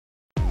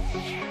Hi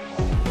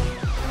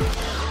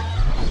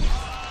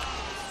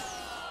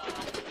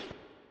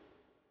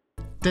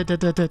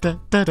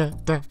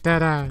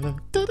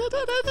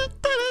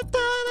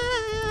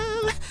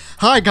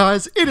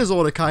guys, it is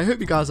Awedecai. Hope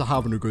you guys are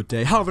having a good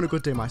day. Having a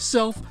good day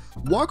myself.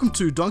 Welcome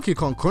to Donkey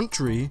Kong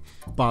Country,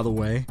 by the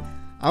way.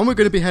 And we're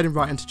going to be heading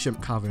right into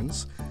Chimp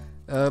Caverns.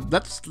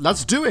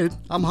 Let's do it.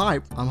 I'm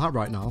hype. I'm hype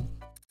right now.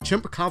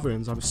 Chimp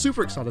Caverns. I'm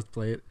super excited to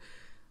play it.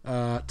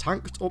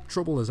 Tanked up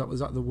trouble. Is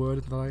that the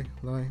word that I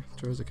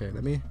chose? Okay,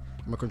 let me.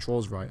 My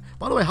controls right.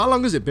 By the way, how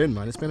long has it been,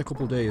 man? It's been a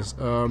couple of days.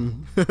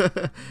 Can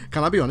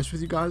I be honest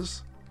with you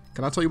guys?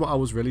 Can I tell you what I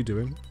was really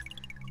doing?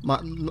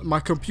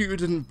 My computer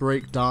didn't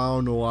break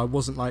down, or I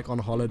wasn't like on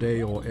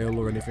holiday or ill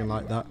or anything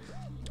like that.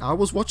 I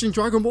was watching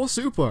Dragon Ball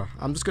Super.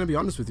 I'm just gonna be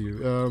honest with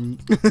you.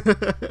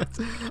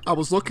 I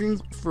was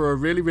looking for a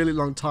really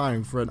long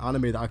time for an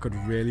anime that I could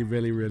really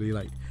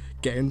like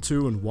get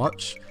into and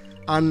watch,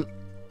 and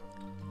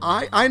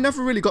I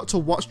never really got to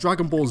watch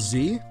Dragon Ball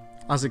Z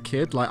as a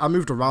kid. Like, I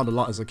moved around a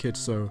lot as a kid,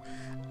 so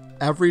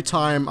every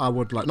time I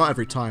would, like, not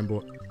every time,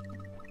 but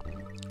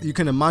you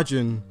can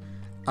imagine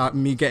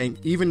me getting,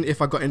 even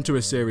if I got into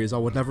a series, I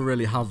would never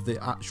really have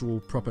the actual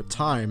proper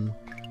time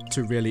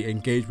to really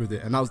engage with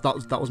it. And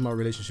that was my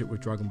relationship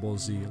with Dragon Ball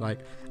Z. Like,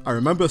 I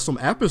remember some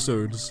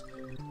episodes,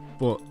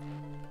 but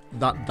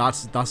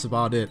that's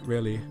about it,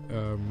 really.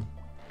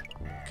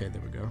 Okay,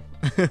 there we go.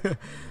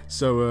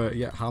 So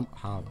yeah, how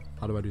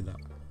do I do that?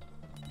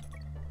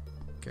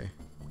 Okay.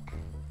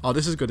 Oh,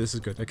 this is good.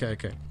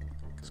 Okay.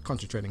 Just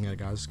concentrating here,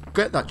 guys.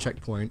 Get that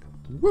checkpoint.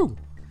 Woo!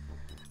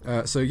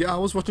 So yeah, I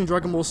was watching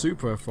Dragon Ball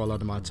Super for a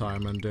lot of my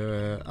time, and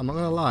I'm not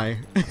gonna lie,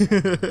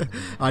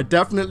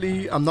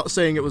 I'm not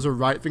saying it was a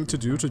right thing to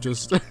do to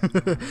just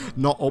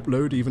not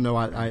upload, even though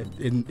I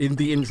in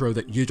the intro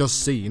that you just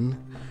seen,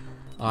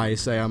 I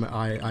say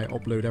I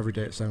upload every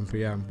day at 7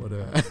 PM, but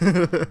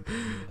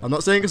I'm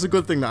not saying it's a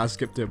good thing that I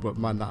skipped it, but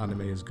man, that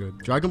anime is good.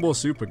 Dragon Ball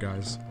Super,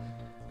 guys.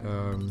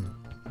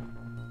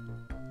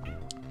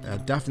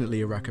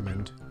 Definitely a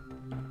recommend.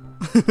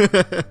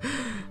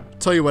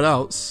 Tell you what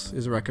else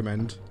is a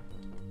recommend.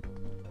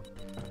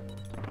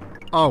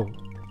 Oh,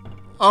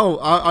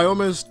 I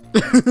almost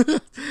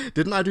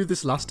didn't I do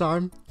this last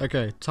time?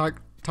 Okay,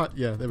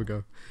 yeah, there we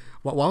go.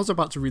 Well, I was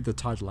about to read the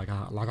title like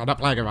I'm not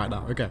playing it right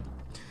now. Okay,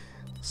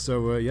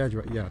 so yeah,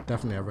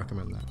 definitely I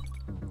recommend that.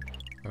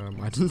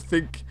 I didn't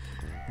think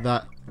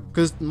that,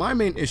 because my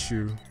main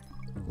issue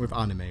with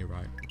anime,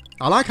 right?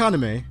 I like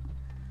anime,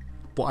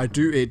 but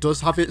it does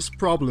have its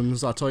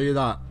problems, I'll tell you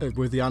that,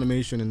 with the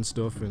animation and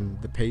stuff,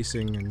 and the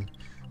pacing and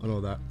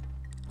all that.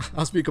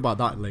 I'll speak about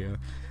that later.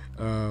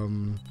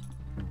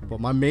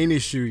 But my main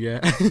issue, yeah,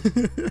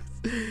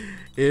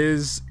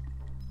 is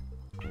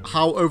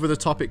how over the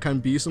top it can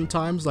be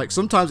sometimes. Like,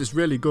 sometimes it's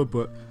really good,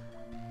 but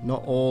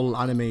not all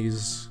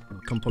animes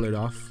can pull it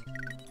off.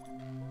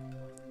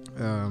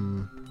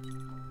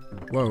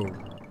 Whoa.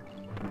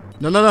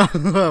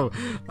 No.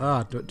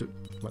 Ah,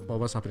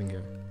 what's happening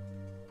here?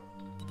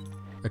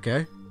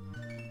 Okay.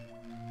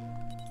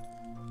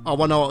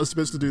 Oh, I know what I was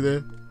supposed to do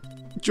there.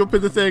 Jump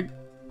in the thing.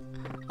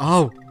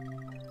 Oh.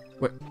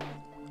 Wait.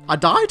 I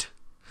died?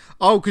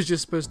 Oh, because you're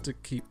supposed to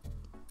keep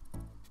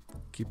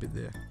it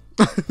there.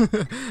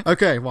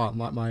 Okay, wow,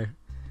 my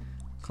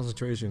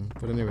concentration.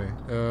 But anyway,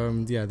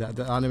 yeah,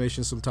 the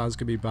animation sometimes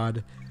can be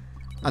bad.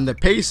 And the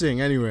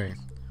pacing, anyway.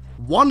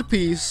 One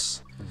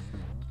Piece.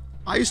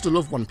 I used to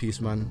love One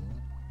Piece, man.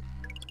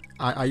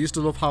 I used to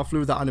love how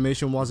fluid that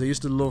animation was. I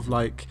used to love,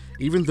 like,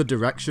 even the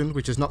direction,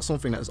 which is not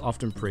something that is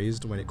often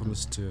praised when it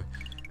comes to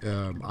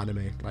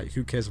anime. Like,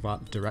 who cares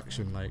about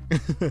direction? Like,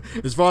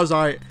 as far as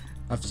I've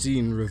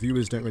seen,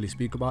 reviewers don't really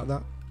speak about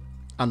that.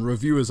 And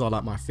reviewers are,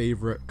 like, my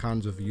favorite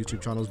kinds of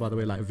YouTube channels, by the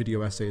way, like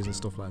video essays and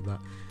stuff like that.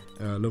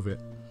 Love it.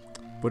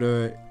 But,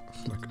 oh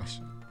my gosh.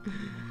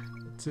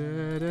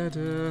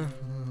 Oh,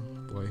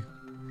 boy.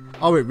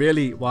 Oh, it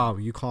really, wow,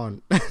 you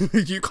can't,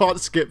 you can't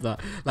skip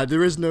that. Like,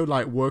 there is no,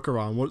 like,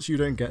 workaround. Once you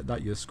don't get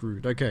that, you're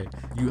screwed. Okay,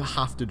 you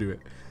have to do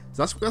it.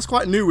 So that's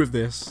quite new with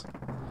this.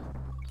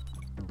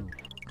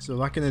 So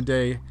back in the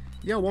day,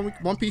 yeah,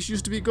 One Piece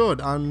used to be good,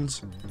 and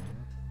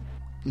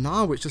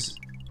now it's just,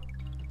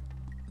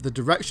 the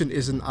direction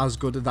isn't as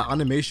good. The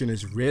animation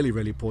is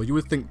really poor. You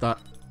would think that,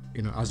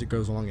 you know, as it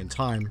goes along in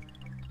time,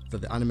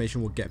 that the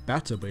animation will get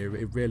better, but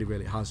it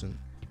really hasn't.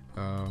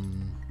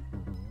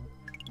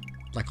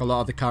 Like, a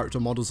lot of the character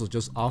models are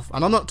just off,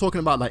 and I'm not talking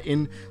about like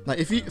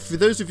for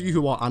those of you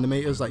who are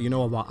animators, like, you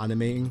know about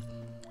animating,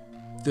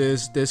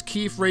 there's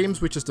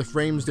keyframes, which is the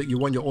frames that you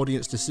want your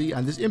audience to see,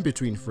 and there's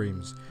in-between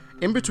frames.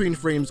 In-between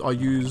frames are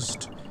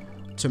used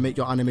to make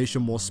your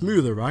animation more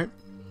smoother, right?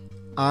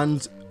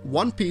 And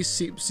One Piece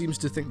seems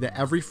to think that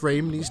every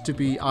frame needs to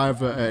be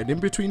either an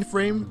in-between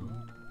frame.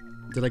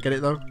 Did I get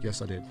it though?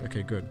 Yes, I did.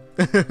 Okay, good.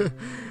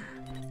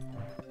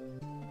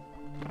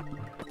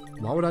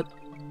 Why would I?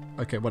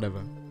 Okay,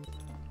 whatever.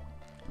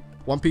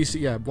 One Piece,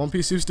 yeah, One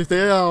Piece used to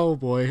think, oh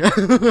boy.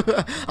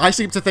 I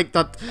seem to think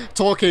that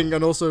talking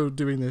and also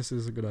doing this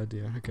is a good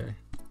idea. Okay.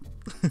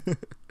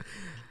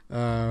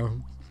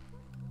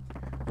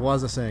 What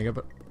was I saying?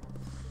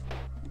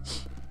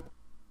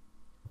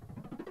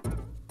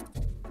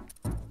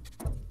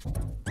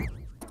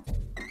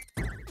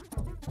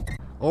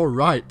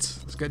 Alright,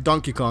 let's get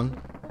Donkey Kong.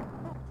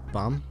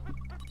 Bam.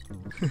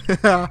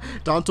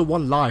 Down to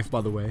 1 life,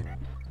 by the way.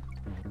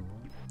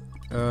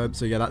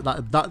 So yeah,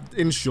 that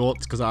in short,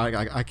 because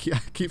I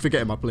keep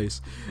forgetting my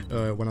place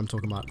when I'm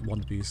talking about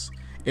One Piece.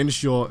 In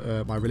short,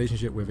 my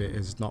relationship with it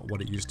is not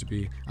what it used to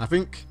be. I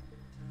think,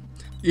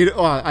 you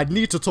know, I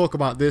need to talk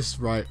about this,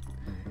 right?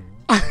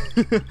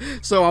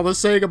 So I was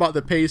saying about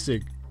the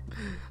pacing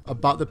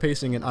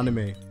in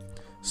anime.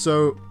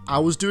 So I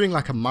was doing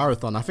like a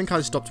marathon. I think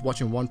I stopped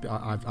watching One Piece.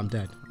 I'm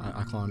dead.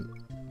 I can't.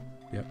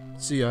 Yep.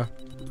 See ya.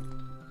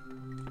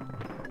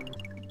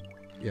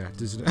 Yeah,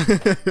 this is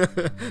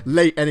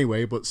late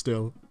anyway, but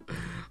still.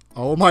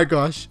 Oh my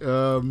gosh.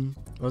 What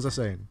was I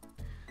saying?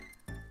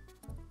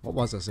 What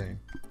was I saying?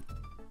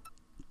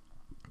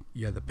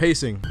 Yeah, the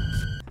pacing.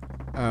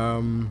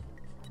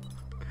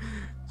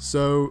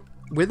 So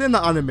within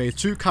the anime,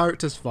 2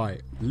 characters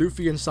fight,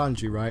 Luffy and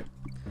Sanji, right?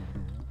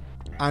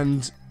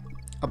 And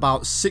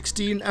about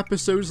 16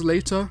 episodes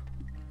later,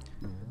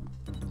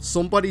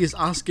 somebody is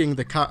asking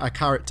a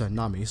character,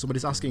 Nami.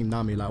 Somebody's asking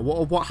Nami, like,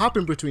 what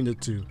happened between the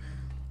two?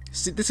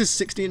 This is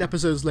 16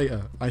 episodes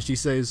later, and she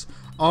says,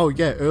 oh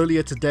yeah,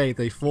 earlier today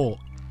they fought.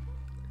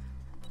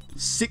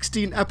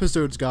 16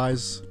 episodes,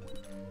 guys.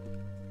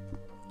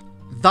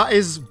 That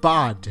is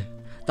bad.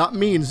 That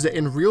means that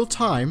in real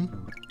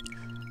time,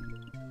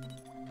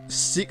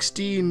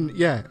 16,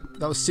 yeah,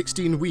 that was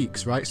 16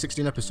 weeks, right?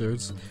 16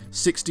 episodes,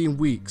 16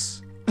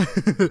 weeks.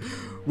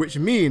 Which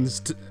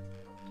means,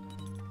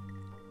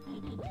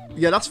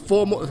 yeah, that's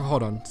 4 more.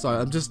 Hold on, sorry,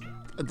 I'm just,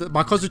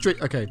 my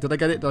concentration. Okay, did I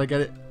get it? Did I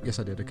get it? Yes,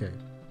 I did. Okay.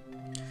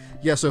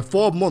 Yeah, so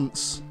 4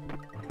 months.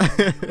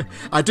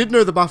 I did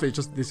know the math, it's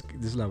just this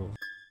level.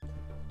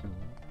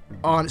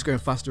 Oh, and it's going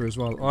faster as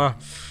well. Oh.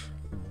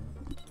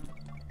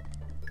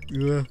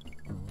 Yeah.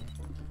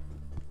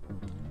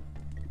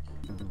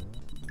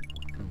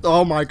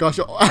 Oh my gosh.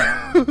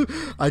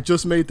 I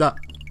just made that.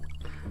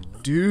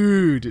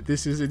 Dude,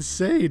 this is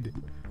insane.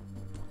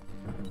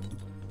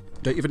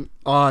 Don't even.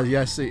 Oh,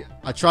 yeah, see.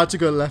 I tried to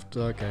go left.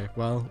 Okay,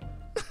 well.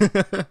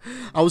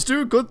 I was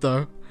doing good,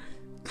 though.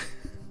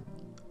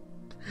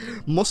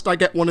 Must I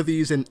get one of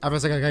these in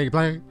Awedecai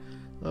playing?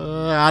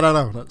 I don't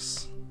know.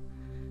 Let's.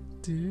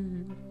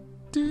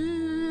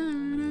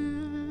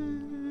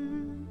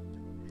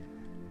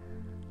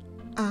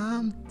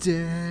 I'm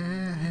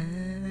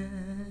dead.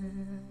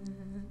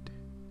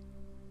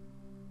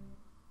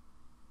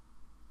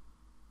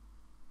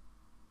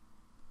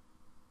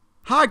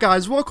 Hi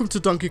guys, welcome to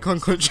Donkey Kong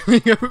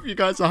Country. I hope you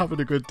guys are having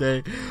a good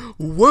day.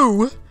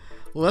 Whoa!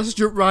 Let's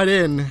jump right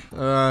in.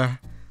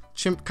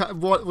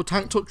 What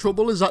Tank Top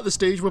Trouble? Is that the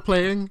stage we're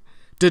playing?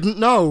 Didn't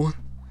know.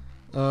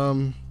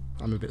 I'm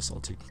a bit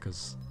salty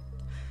because.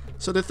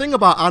 So the thing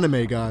about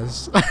anime,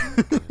 guys.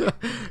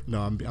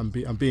 No,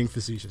 I'm being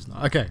facetious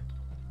now. Okay.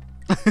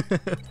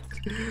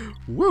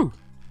 Woo,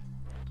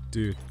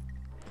 dude.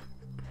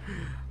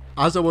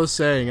 As I was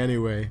saying,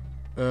 anyway.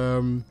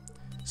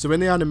 So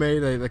in the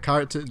anime,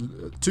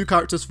 2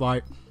 characters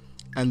fight,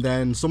 and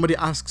then somebody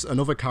asks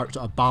another character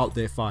about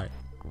their fight.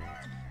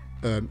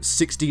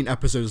 16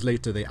 episodes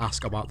later, they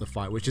ask about the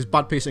fight, which is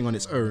bad pacing on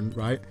its own,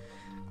 right?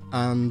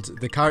 And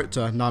the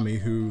character, Nami,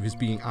 who is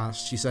being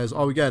asked, she says,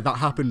 oh yeah, that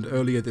happened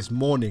earlier this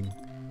morning.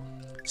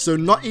 So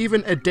not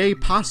even a day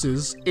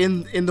passes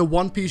in the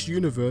One Piece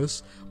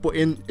universe, but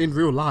in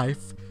real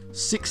life,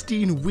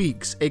 16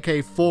 weeks,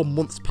 aka 4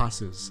 months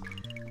passes.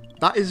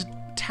 That is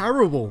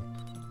terrible.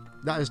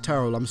 That is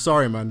terrible. I'm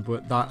sorry, man,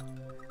 but that...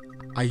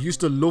 I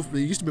used to love...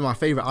 It used to be my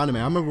favorite anime.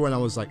 I remember when I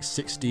was like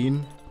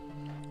 16,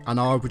 and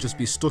I would just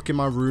be stuck in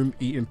my room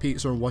eating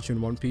pizza and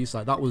watching One Piece.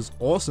 Like, that was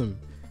awesome.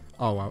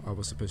 Oh, I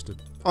was supposed to...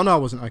 Oh, no, I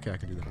wasn't. Okay, I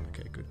can do that.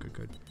 Okay,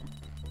 good.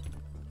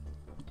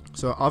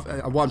 So,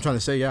 what I'm trying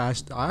to say, yeah,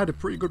 I had a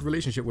pretty good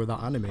relationship with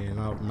that anime, and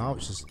now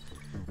it's just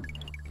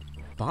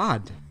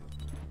bad.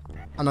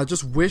 And I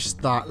just wish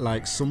that,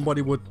 like,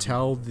 somebody would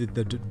tell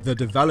the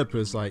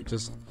developers, like,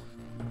 just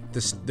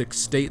the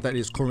state that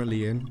it's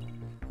currently in.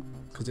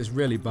 Because it's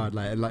really bad.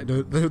 Like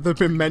there have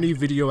been many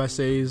video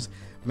essays,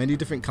 many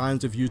different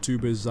kinds of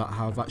YouTubers that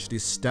have actually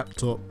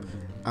stepped up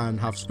and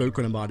have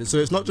spoken about it. So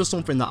it's not just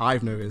something that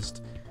I've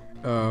noticed.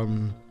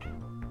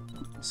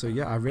 So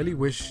yeah, I really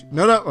wish...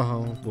 No,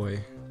 oh boy.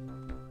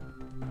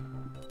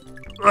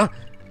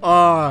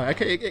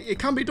 Okay, it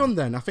can be done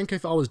then. I think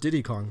if I was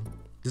Diddy Kong,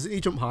 doesn't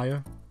he jump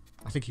higher?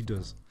 I think he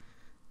does.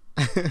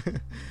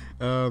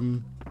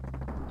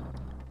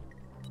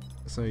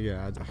 So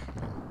yeah,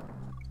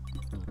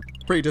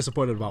 pretty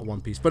disappointed about One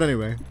Piece. But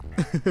anyway,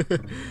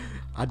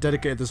 I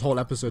dedicated this whole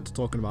episode to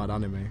talking about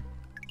anime.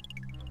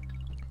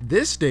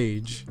 This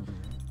stage,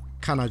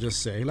 can I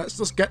just say, let's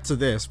just get to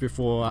this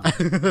before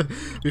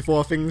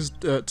before things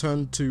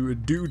turn to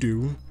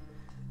doo-doo.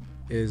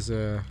 Is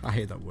I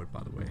hate that word,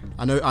 by the way.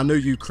 I know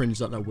you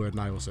cringed at that word, and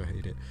I also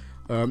hate it.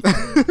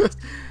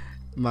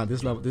 Man,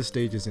 this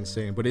stage is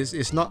insane. But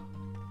it's not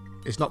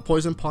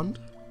Poison Pond.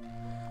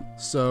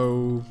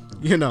 So,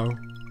 you know,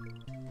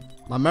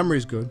 my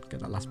memory's good.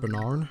 Get that last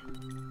banana.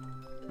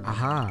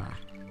 Aha.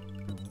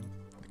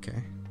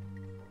 Okay.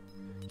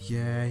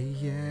 Yeah,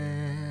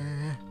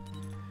 yeah.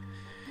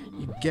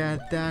 You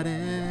get that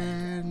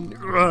in.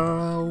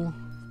 Oh,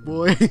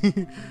 boy.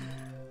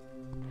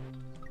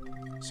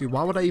 See,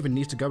 why would I even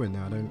need to go in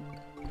there? I don't...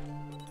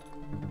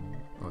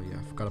 Oh, yeah,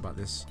 I forgot about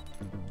this.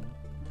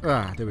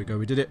 Ah, there we go.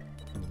 We did it.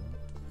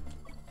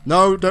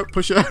 No, don't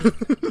push it.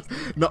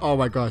 No, oh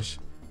my gosh.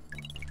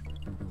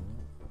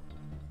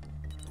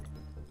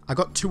 I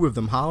got 2 of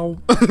them. How?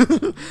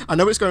 I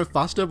know it's going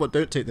faster, but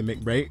don't take the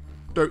mick, mate.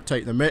 Don't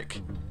take the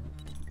mick.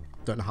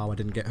 Don't know how I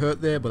didn't get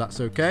hurt there, but that's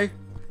okay.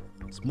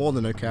 It's more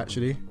than okay,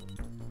 actually.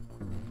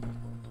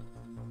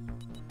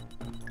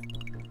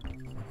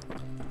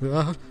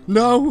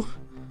 No!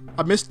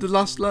 I missed the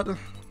last letter.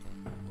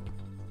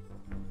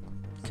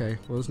 Okay,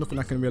 well, there's nothing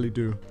I can really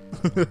do.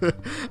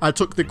 I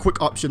took the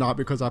quick option out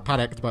because I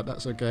panicked, but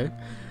that's okay.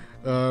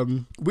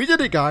 We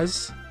did it,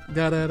 guys.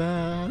 Da da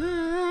da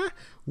da.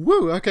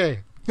 Woo, okay.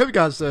 Hope you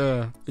guys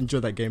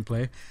enjoyed that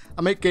gameplay.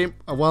 I make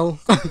well,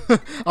 I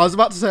was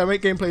about to say I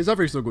make gameplays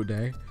every single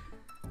day,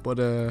 but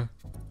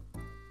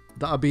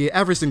that'll be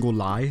every single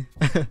lie.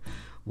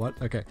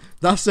 What? Okay.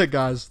 That's it,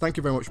 guys. Thank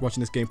you very much for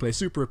watching this gameplay.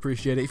 Super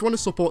appreciate it. If you want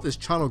to support this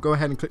channel, go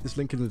ahead and click this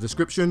link in the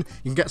description.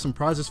 You can get some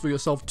prizes for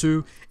yourself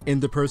too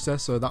in the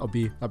process, so that'll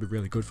be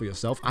really good for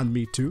yourself and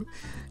me too.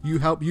 You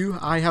help you,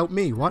 I help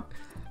me. What?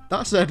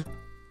 That said,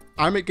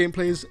 I make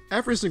gameplays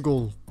every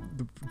single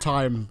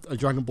time a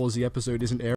Dragon Ball Z episode isn't aired.